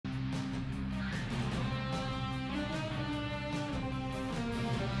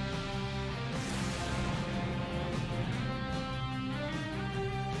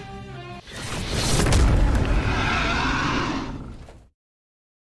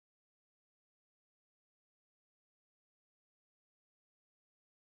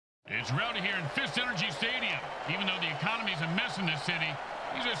It's rowdy here in Fist Energy Stadium. Even though the economy's a mess in this city,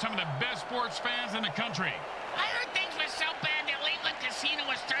 these are some of the best sports fans in the country. I heard things were so bad that Leaveland Casino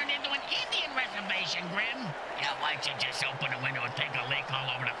was turned into an Indian reservation, Grim. Yeah, why don't you just open a window and take a leak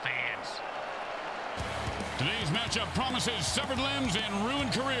all over the fans? Today's matchup promises severed limbs and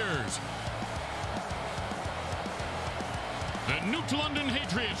ruined careers. The Nuked London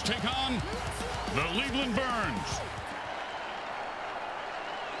Hatriots take on the Leaveland Burns.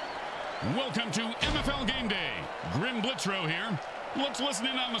 Welcome to MFL Game Day. Grim Blitzrow here. Let's listen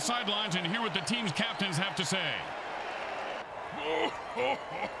in on the sidelines and hear what the team's captains have to say.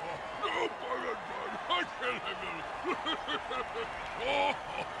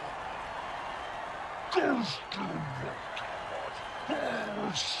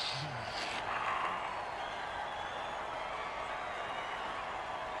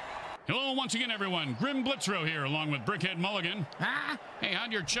 Hello once again, everyone. Grim Blitzrow here, along with Brickhead Mulligan. Hey,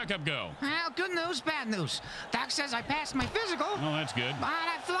 how'd your checkup go? Well, good news, bad news. Doc says I passed my physical. Oh, that's good. But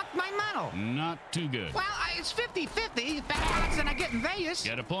I flunked my medal. Not too good. Well, it's 50-50. Better odds than I get in Vegas.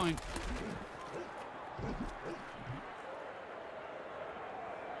 Get a point.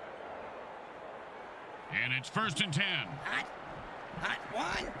 And it's 1st and 10. Hot, hot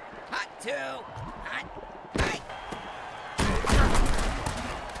one, hot two, hot, hot.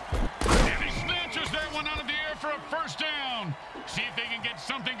 And he snatches that one out of the air for a first down. See if they can get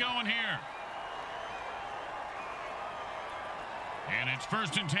something going here. And it's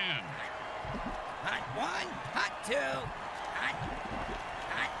 1st and 10. Hot one, hot two, hot,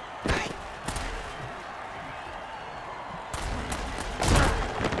 hot, hot.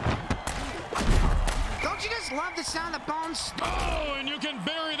 Don't you just love the sound of bones? Oh, and you can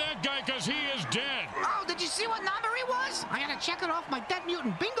bury that guy because he is dead. Oh, did you see what number he was? I gotta check it off my Dead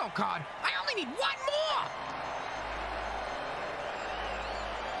Mutant bingo card. I only need one more.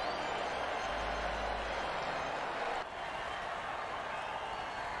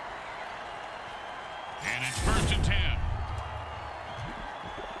 And it's 1st and 10.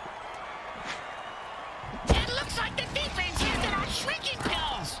 It looks like the defense handed out shrinking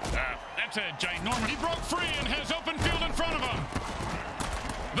pills. That's a ginormous. He broke free and has open field in front of him.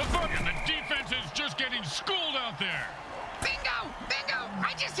 And the defense is just getting schooled out there. Bingo! Bingo!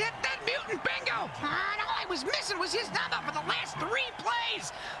 I just hit Dead Mutant bingo. And all I was missing was his number for the last 3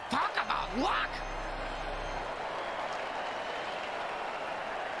 plays. Talk about luck.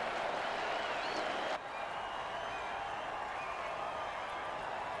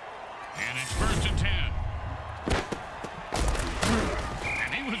 And it's 1st and 10.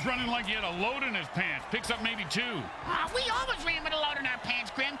 And he was running like he had a load in his pants. Picks up maybe 2. We always ran with a load in our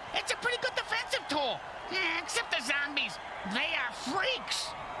pants, Grim. It's a pretty good defensive tool. Except the zombies. They are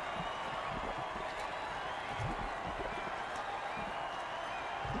freaks.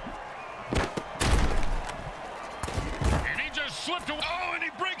 And he just slipped away. Oh, and he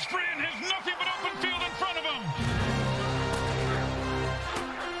breaks free and has nothing but open field in front of him.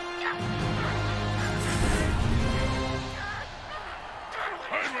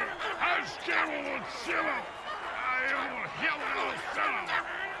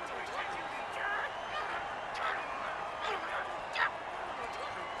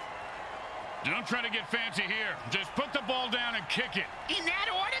 Don't try to get fancy here. Just put the ball down and kick it. In that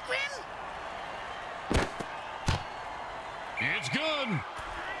order, Grim? It's good.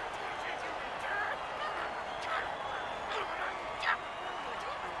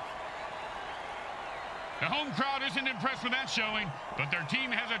 The home crowd isn't impressed with that showing, but their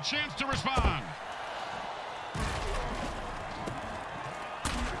team has a chance to respond.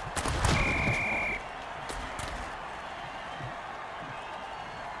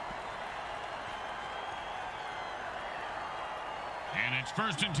 And it's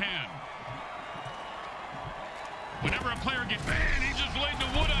 1st and 10. Whenever a player gets banned, he just laid the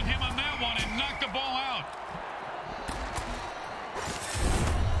wood on him on that one and knocked the ball out.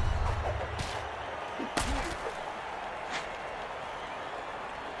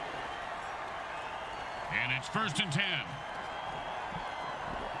 And it's 1st and 10.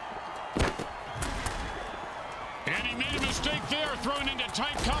 And he made a mistake there, throwing into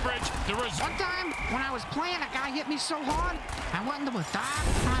tight coverage. One time, when I was playing, a guy hit me so hard, I went into a dark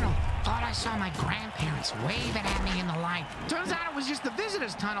tunnel. Thought I saw my grandparents waving at me in the light. Turns out it was just the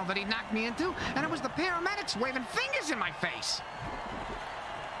visitor's tunnel that he knocked me into, and it was the paramedics waving fingers in my face.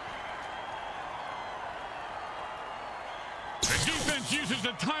 The defense uses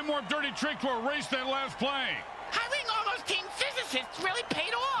the time warp dirty trick to erase that last play. Hiring all those team physicists really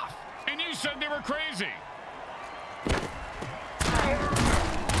paid off. And you said they were crazy.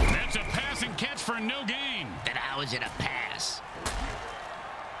 That's a pass and catch for no gain. Then how is it a pass?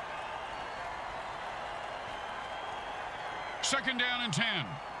 Second down and 10.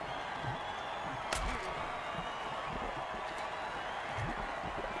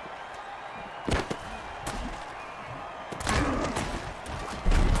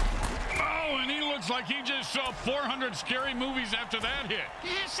 Oh, and he looks like he just saw 400 scary movies after that hit.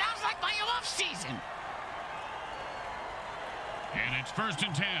 Yeah, sounds like my off season. And it's first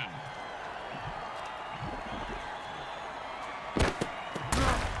and 10.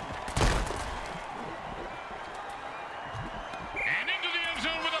 And into the end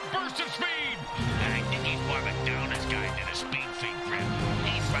zone with a burst of speed. I think he's more of a downers guy than a speed freak, Grim.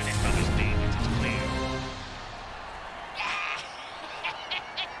 He's running from his demons, it's clear.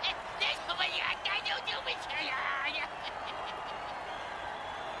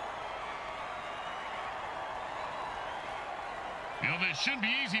 You know, this should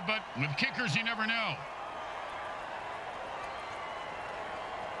be easy, but with kickers, you never know.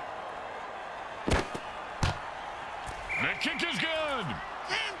 The kick is good.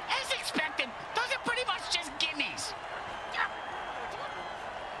 As expected, those are pretty much just gimmies.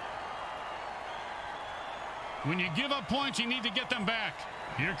 When you give up points, you need to get them back.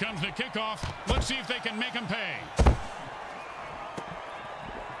 Here comes the kickoff. Let's see if they can make them pay.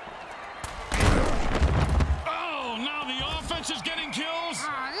 Oh, now the offense is getting kills.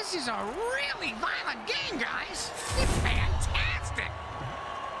 This is a really violent game, guys. It's fantastic.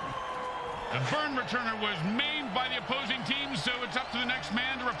 The burn returner was maimed by the opposing team, so it's up to the next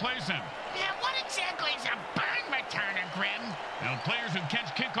man to replace him. Yeah, what exactly is a burn returner, Grim? Now, players who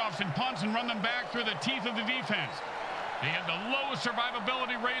catch kickoffs and punts and run them back through the teeth of the defense. They have the lowest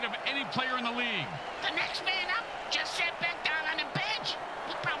survivability rate of any player in the league. The next man up just sat back down on the bench.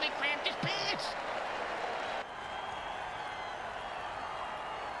 He probably cramped his pants.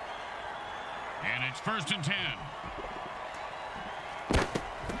 And it's first and 10.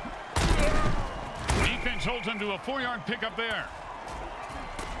 Defense holds them to a 4-yard pickup there.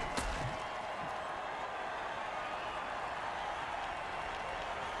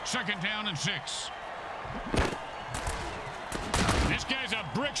 Second down and 6. This guy's a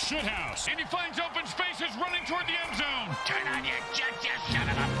brick shithouse, and he finds open spaces running toward the end zone. Turn on your jet, you son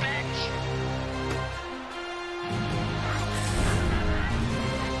of a bitch.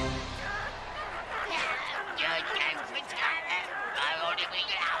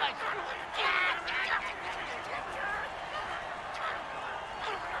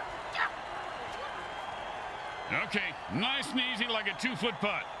 Okay, nice and easy like a 2-foot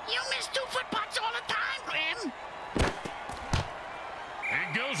putt. You miss 2-foot putts all the time, Grim.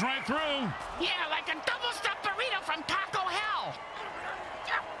 It goes right through. Yeah, like a double-stuffed burrito from Taco Hell.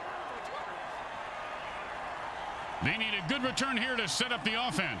 They need a good return here to set up the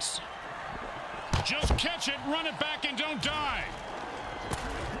offense. Just catch it, run it back, and don't die.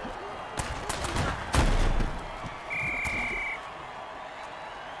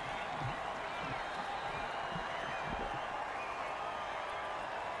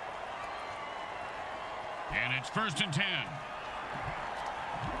 And it's first and 10.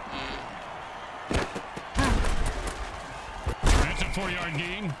 That's a 4-yard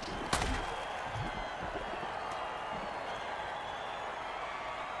gain.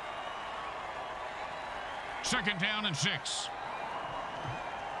 Second down and 6.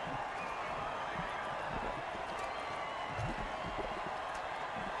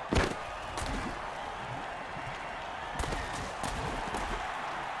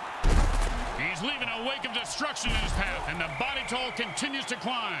 He's leaving a wake of destruction in his path, and the body toll continues to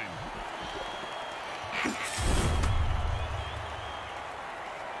climb.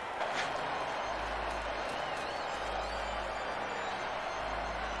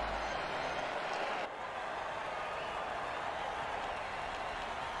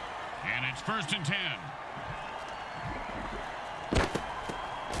 And it's first and 10.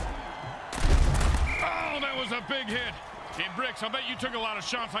 Oh, that was a big hit. Hey, Bricks, I bet you took a lot of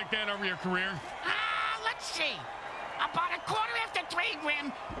shots like that over your career. Let's see. About a quarter after 3,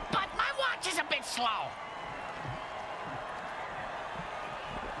 Grim, but my watch is a bit slow.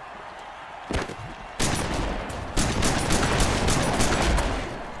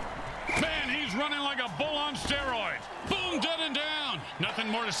 Man, he's running like a bull on steroids. Boom, dead and down. Nothing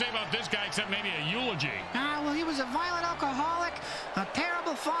more to say about this guy except maybe a eulogy. Well, he was a violent alcoholic, a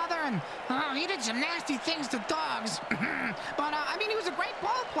terrible father, and he did some nasty things to dogs. But, I mean, he was a great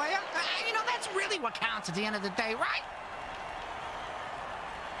ball player. You know, that's really what counts at the end of the day, right?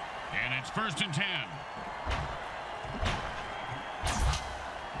 And it's first and 10.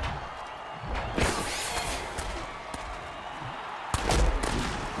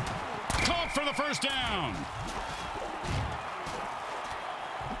 Caught for the first down.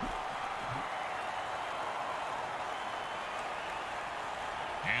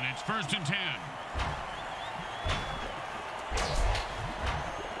 it's 1st and 10.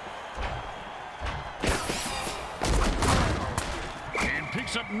 And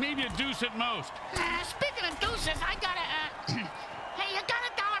picks up maybe a deuce at most. Speaking of deuces, I gotta, hey, you got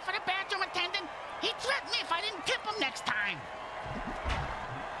 $1 for the bathroom attendant? He threatened me if I didn't tip him next time.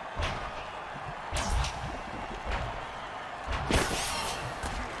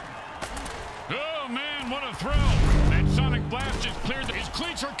 Oh, man, what a throw. That sonic blast just cleared. His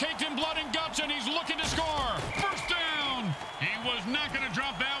cleats are caked in blood and guts, and he's looking to score. 1st down. He was not going to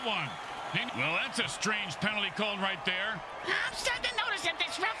drop that one. Well, that's a strange penalty called right there. I'm starting to notice that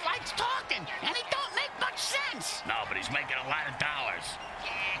this ref likes talking, and it don't make much sense. No, but he's making a lot of dollars.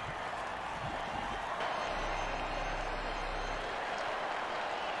 Yeah.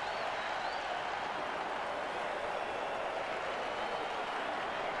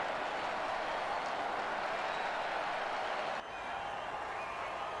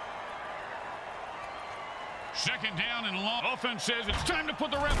 Second down and long. Offense says it's time to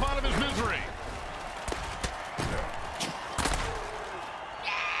put the ref out of his misery.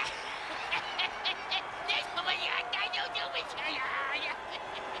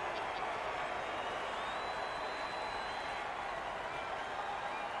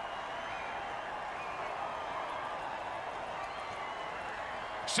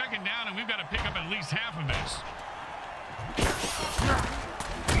 Second down, and we've got to pick up at least half of this.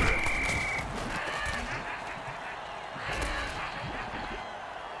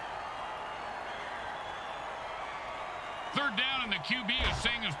 Third down, and the QB is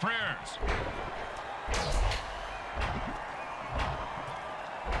saying his prayers.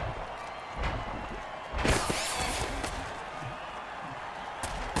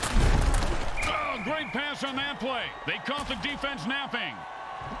 Oh, great pass on that play. They caught the defense napping.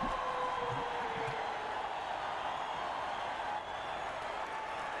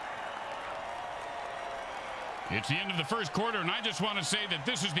 It's the end of the first quarter, and I just want to say that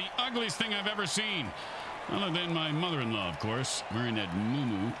this is the ugliest thing I've ever seen. Other than my mother-in-law, of course, wearing that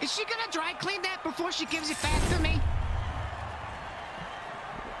moo-moo. Is she gonna dry clean that before she gives it back to me?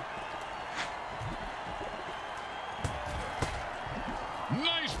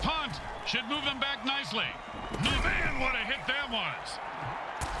 Nice punt. Should move them back nicely. Man, what a hit that was.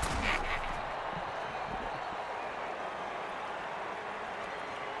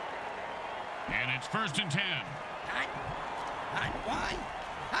 And it's 1st and 10. Hot, hot 1,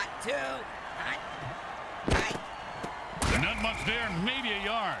 hot 2, hot. Not much there, maybe a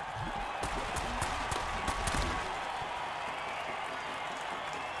yard.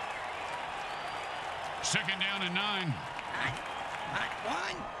 Second down and 9. Hot, hot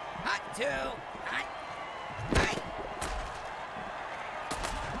 1, hot 2, hot.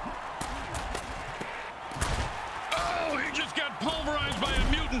 Oh, he just got pulverized by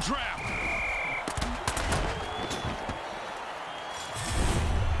a mutant trap.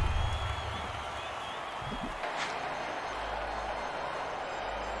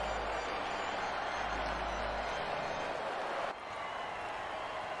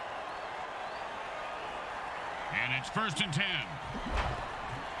 And it's 1st and 10.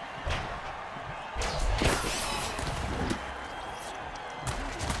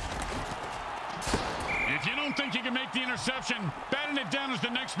 If you don't think you can make the interception, batting it down is the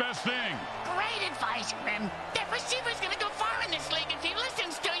next best thing. Great advice, Grim. That receiver's gonna go far in this league if he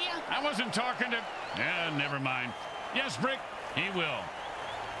listens to you. I wasn't talking to... never mind. Yes, Brick, he will.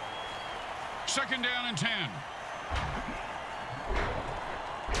 Second down and 10.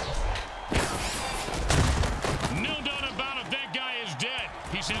 No doubt about it, that guy is dead.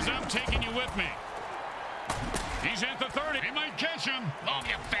 He says, I'm taking you with me. He's at the 30. He might catch him. Move,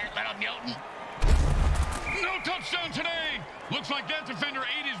 you fat little mutant. No touchdown today. Looks like that defender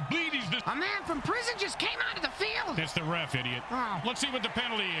ate his bleedies. A man from prison just came onto the field. It's the ref, idiot. Oh. Let's see what the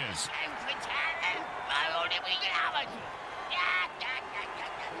penalty is.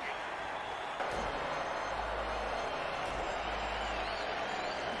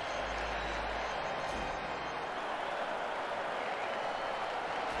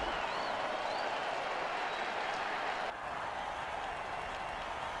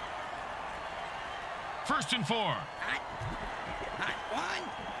 First and 4. Hot, hot 1,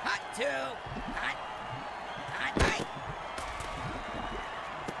 hot 2, hot, hot.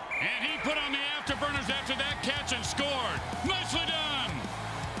 And he put on the afterburners after that catch and scored. Nicely done.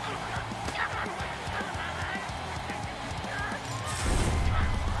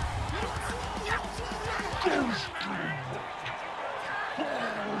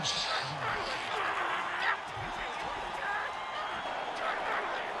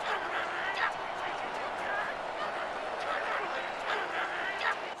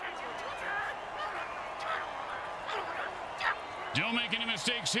 make any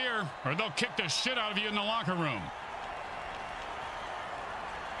mistakes here, or they'll kick the shit out of you in the locker room.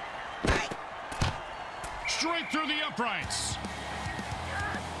 Straight through the uprights.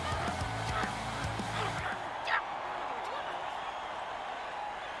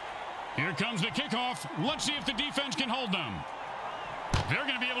 Here comes the kickoff. Let's see if the defense can hold them. They're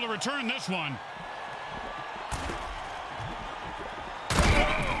going to be able to return this one.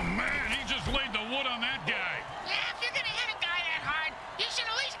 Oh, man, he just laid the wood on that guy. Yeah, if you're going to hit a guy that hard, you should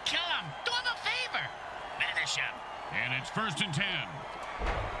at least kill him. Do him a favor. Finish him. And it's 1st and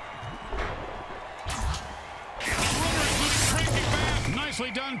 10. Nicely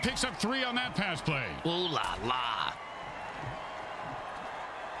done. Picks up 3 on that pass play. Ooh la la.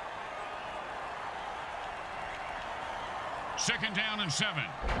 Second down and 7.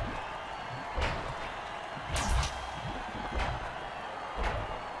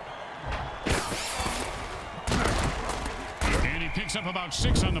 And he picks up about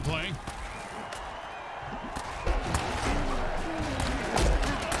 6 on the play.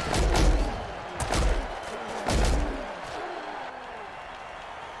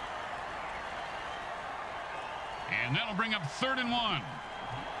 And that'll bring up 3rd and 1.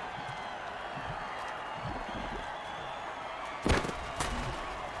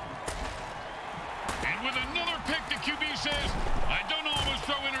 And with another pick, the QB says, I don't always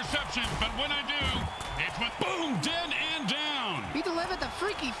throw interceptions, but when I do, it's with boom, dead and down. He delivered the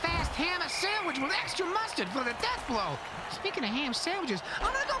freaky fast ham sandwich with extra mustard for the death blow. Speaking of ham sandwiches,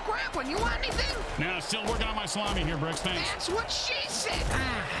 I'm gonna go grab one. You want anything? Now, still working on my salami here, Brooks. Thanks. That's what she said.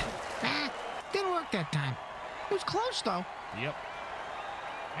 Didn't work that time. It was close, though. Yep.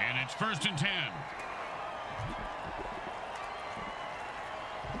 And it's 1st and 10.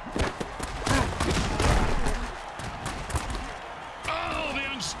 Oh,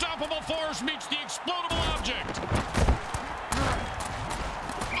 the unstoppable force meets the explodable object.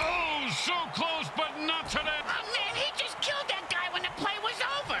 Oh, so close, but not today. Oh, man, he just killed that guy when the play was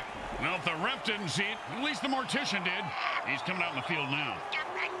over. Well, if the ref didn't see it, at least the mortician did. He's coming out in the field now.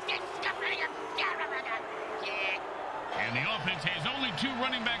 And the offense has only 2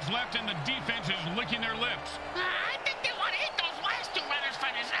 running backs left, and the defense is licking their lips. I think they want to hit those last 2 runners for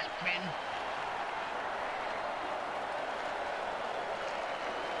this outman.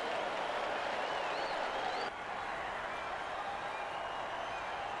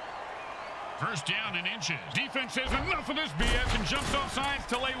 First down in inches. Defense says enough of this BS and jumps off sides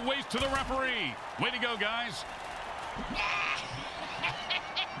to lay waste to the referee. Way to go, guys.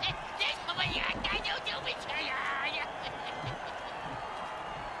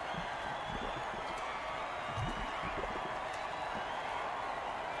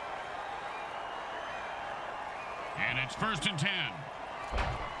 And it's 1st and 10.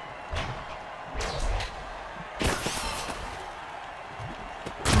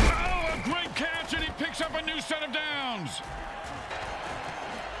 Oh, a great catch, and he picks up a new set of downs.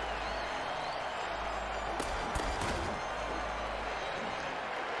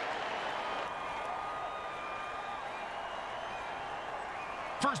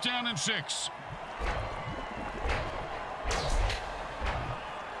 First down and 6.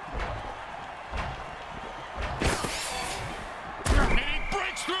 And he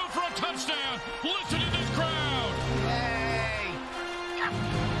breaks through for a touchdown. Listen to this crowd. Hey!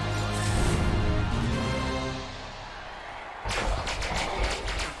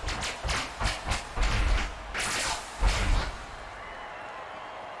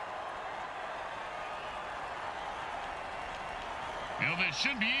 Well, this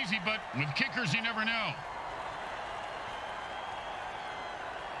should be easy, but with kickers, you never know.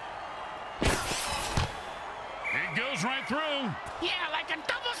 It goes right through. Yeah, like a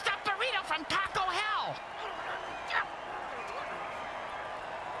double-stuffed burrito from Taco Hell.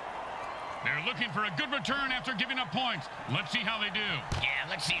 They're looking for a good return after giving up points. Let's see how they do. Yeah,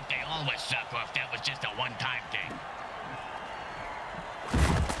 let's see if they always suck or if that was just a one-time thing.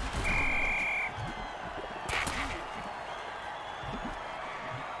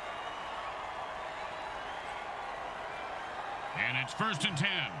 And it's 1st and 10.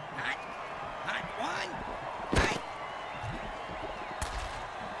 Hot one.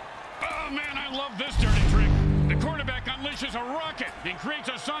 Oh, man, I love this dirty trick. The quarterback unleashes a rocket and creates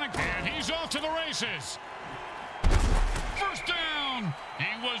a sonic, and he's off to the races. First down.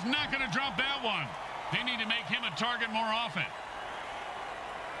 He was not going to drop that one. They need to make him a target more often.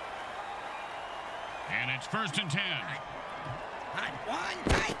 And it's 1st and 10. Hot one.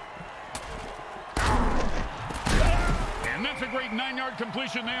 And that's a great 9-yard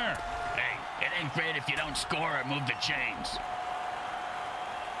completion there. Hey, it ain't great if you don't score or move the chains.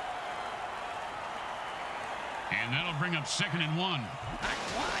 And that'll bring up 2nd and 1. Hot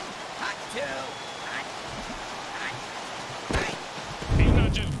 1, hot 2, hot. He's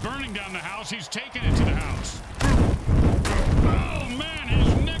not just burning down the house, he's taking it to the house. Oh, man,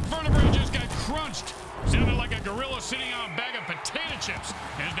 his neck vertebrae just got crunched. Sounded like a gorilla sitting on a bag of potato chips.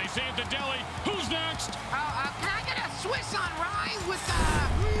 As they say at the deli, who's next? Can I get a Swiss on rye with,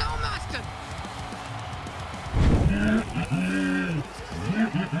 no mustard?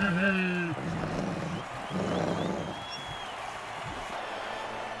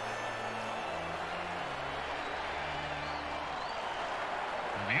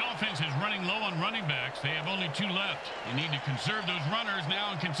 The offense is running low on running backs. They have only 2 left. You need to conserve those runners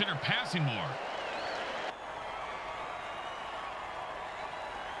now and consider passing more.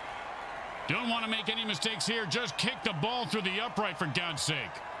 Don't want to make any mistakes here. Just kick the ball through the upright, for God's sake.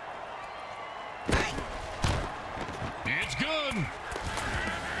 It's good.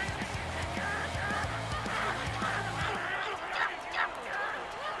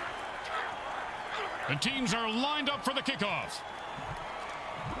 The teams are lined up for the kickoff.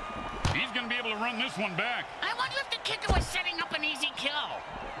 He's going to be able to run this one back. I wonder if the kicker was setting up an easy kill.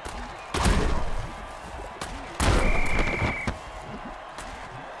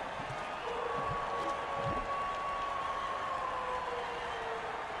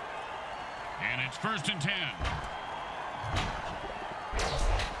 And it's 1st and 10.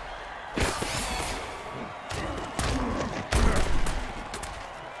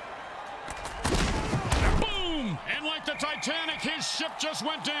 Boom! And like the Titanic, his ship just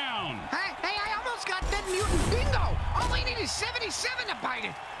went down. Hey, I almost got Dead Mutant Bingo. All I need is 77 to bite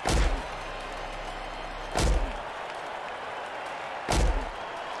it.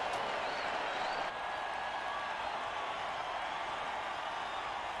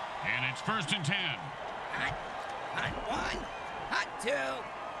 And it's 1st and 10. Hot 1, hot 2,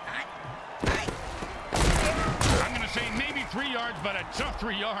 hot. I'm going to say maybe 3 yards, but a tough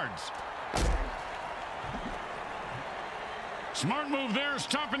 3 yards. Smart move there,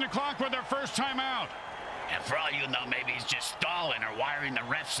 stopping the clock with their first timeout. And for all you know, maybe he's just stalling or wiring the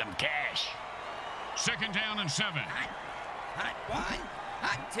refs some cash. 2nd down and 7. Hot 1,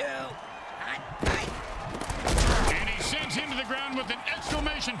 hot 2, hot. And he sends him to the ground with an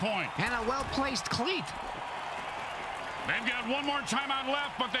exclamation point. And a well-placed cleat. They've got 1 more timeout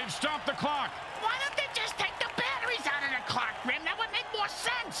left, but they've stopped the clock. Why don't they just take the batteries out of the clock, Grim? That would make more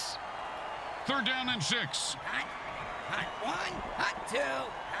sense. 3rd down and 6. Hot 1, hot 2,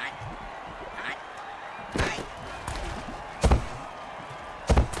 hot.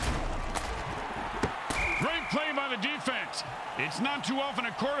 Great play by the defense. It's not too often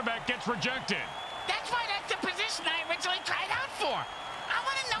a quarterback gets rejected. That's why that's the position I originally tried out for. I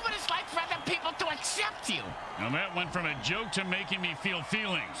want to know what it's like for other people to accept you. Now that went from a joke to making me feel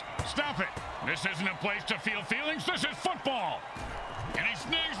feelings. Stop it. This isn't a place to feel feelings. This is football. And he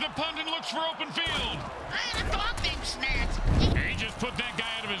snags the punt and looks for open field. I had a dog named Snatch. He just put that guy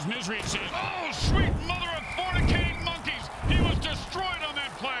out of his misery and says, oh, sweet mother of fornicating monkeys. He was destroyed on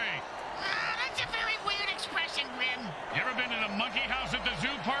that play. That's a very weird expression, Grim. You ever been in a monkey house at the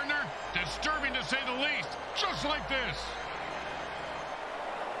zoo, partner? Disturbing to say the least. Just like this.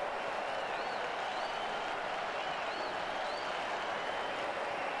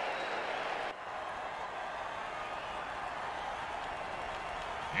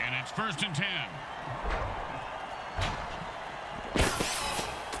 And it's 1st and 10.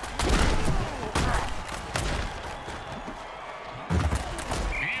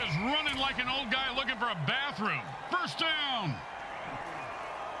 He is running like an old guy looking for a bathroom. 1st down.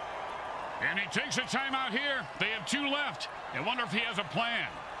 And he takes a timeout here. They have 2 left. I wonder if he has a plan.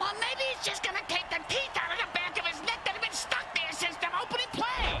 Well, maybe he's just going to take the teeth out of the back of his neck that have been stuck there since the opening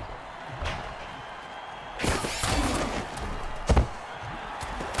play.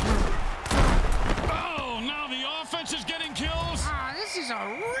 Oh, now the offense is getting kills. This is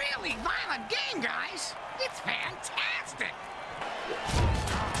a really violent game, guys. It's fantastic.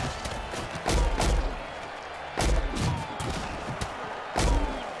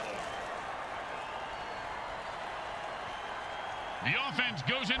 The offense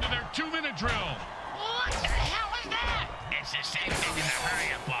goes into their 2-minute drill. What the hell is that? It's the same thing in the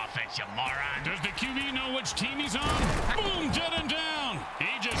hurry-up offense, you moron. Does the QB know which team he's on? Boom, dead and down. He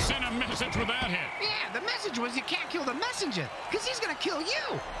just sent a message with that hit. Yeah, the message was you can't kill the messenger, because he's going to kill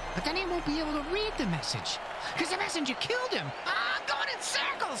you. But then he won't be able to read the message, because the messenger killed him. Going in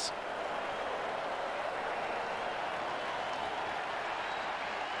circles.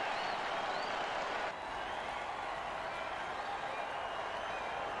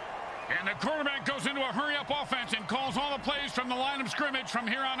 And the quarterback goes into a hurry-up offense and calls all the plays from the line of scrimmage from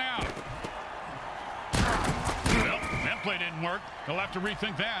here on out. play didn't work. They'll have to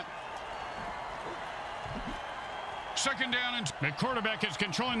rethink that. Second down, and the quarterback is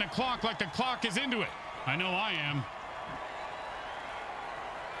controlling the clock like the clock is into it. I know I am.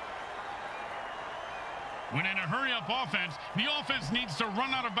 When in a hurry-up offense, the offense needs to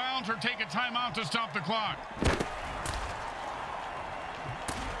run out of bounds or take a timeout to stop the clock.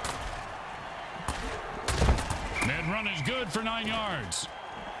 That run is good for 9 yards.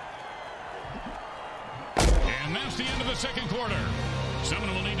 And that's the end of the second quarter.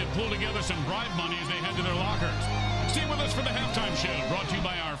 Someone will need to pull together some bribe money as they head to their lockers. Stay with us for the halftime show, brought to you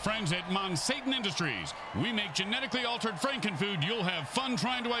by our friends at Monsatan Industries. We make genetically altered frankenfood you'll have fun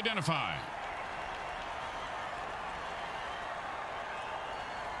trying to identify.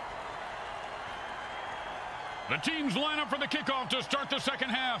 The teams line up for the kickoff to start the second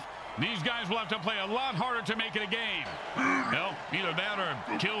half. These guys will have to play a lot harder to make it a game. Well, either that or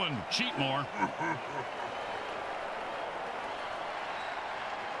kill and cheat more.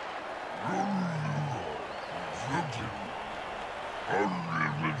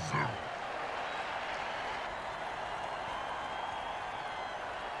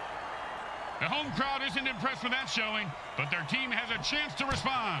 The home crowd isn't impressed with that showing, but their team has a chance to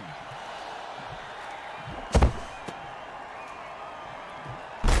respond.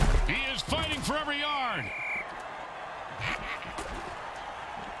 He is fighting for every yard.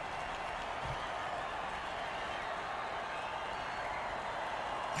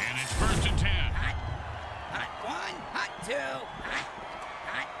 And it's 1st and 10. Hot one, hot two, hot.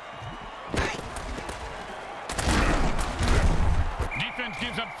 Defense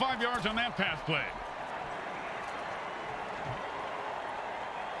gives up 5 yards on that pass play.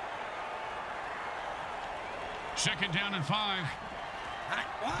 Second down and 5. Hot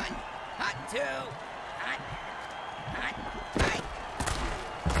one, hot two, hot.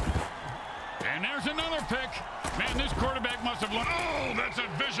 And there's another pick. Man, this quarterback must have looked. Oh, that's a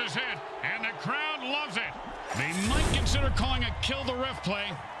vicious hit. And the crowd loves it. They might consider calling a kill the ref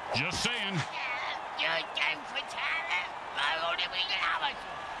play. Just saying.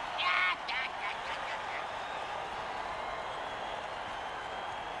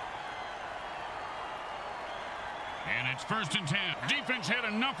 And it's 1st and 10. Defense had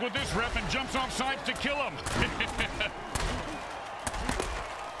enough with this ref and jumps off sides to kill him.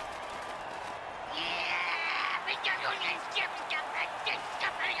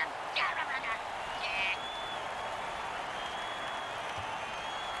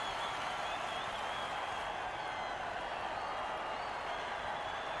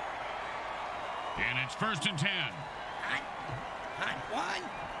 And it's 1st and 10. Hot one,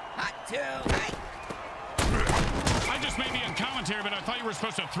 hot two, I just may be in commentary, but I thought you were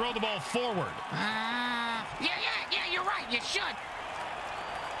supposed to throw the ball forward. Yeah, you're right. You should.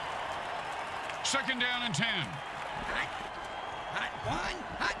 Second down and 10. Hot one,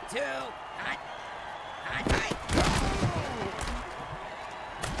 hot two, hot.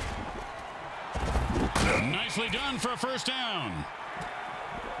 Nicely done for a first down.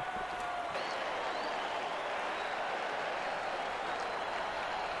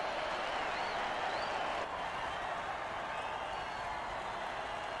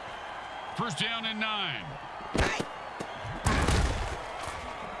 First down and 9.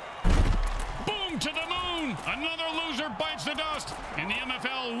 Boom to the moon. Another loser bites the dust. In the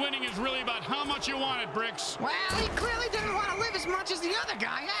MFL, winning is really about how much you want it, Bricks. Well, he clearly didn't want to live as much as the other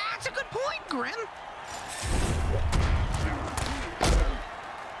guy. That's a good point, Grim.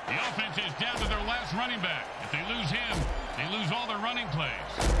 The offense is down to their last running back. If they lose him, they lose all their running plays.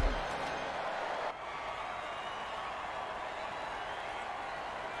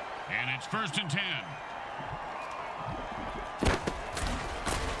 And it's 1st and 10.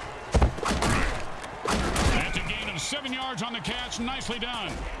 That's a gain of 7 yards on the catch. Nicely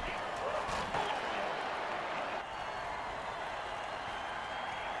done.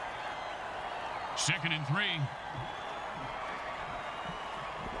 Second and 3.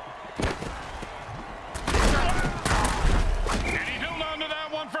 And he held on to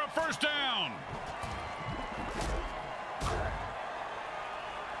that one for a first down.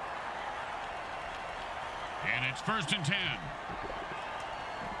 And it's 1st and 10.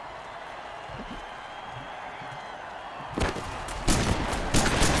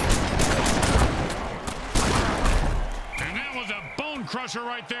 And that was a bone crusher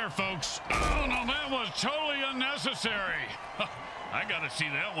right there, folks. Oh, no, that was totally unnecessary. I got to see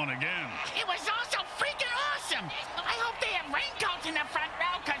that one again. It was also freaking awesome. I hope they have raincoats in the front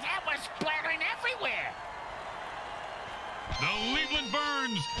row because that was splattering everywhere. The Leaveland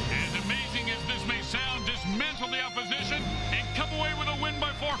Burns, as amazing as this may sound, dismantle the opposition and come away with a win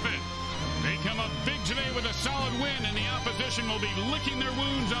by forfeit. They come up big today with a solid win, and the opposition will be licking their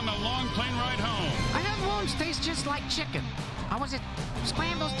wounds on the long plane ride home. I heard wounds taste just like chicken. Or was it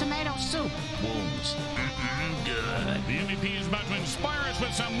scrambled tomato soup? Wounds. Good. The MVP is about to inspire us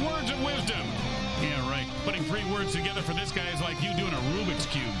with some words of wisdom. Yeah, right. Putting 3 words together for this guy is like you doing a Rubik's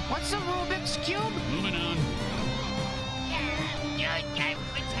Cube. What's a Rubik's Cube? Moving on.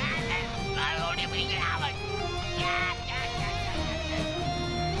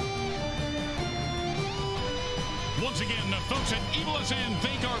 Once again, the folks at Evil SN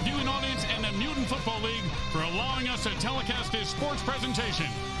thank our viewing audience and the Newton Football League for allowing us to telecast this sports presentation.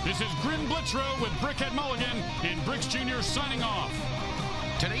 This is Grim Blitzrow with Brickhead Mulligan and Bricks Jr. signing off.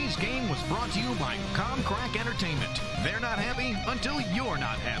 Today's game was brought to you by Comcrack Entertainment. They're not happy until you're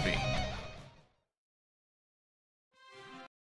not happy.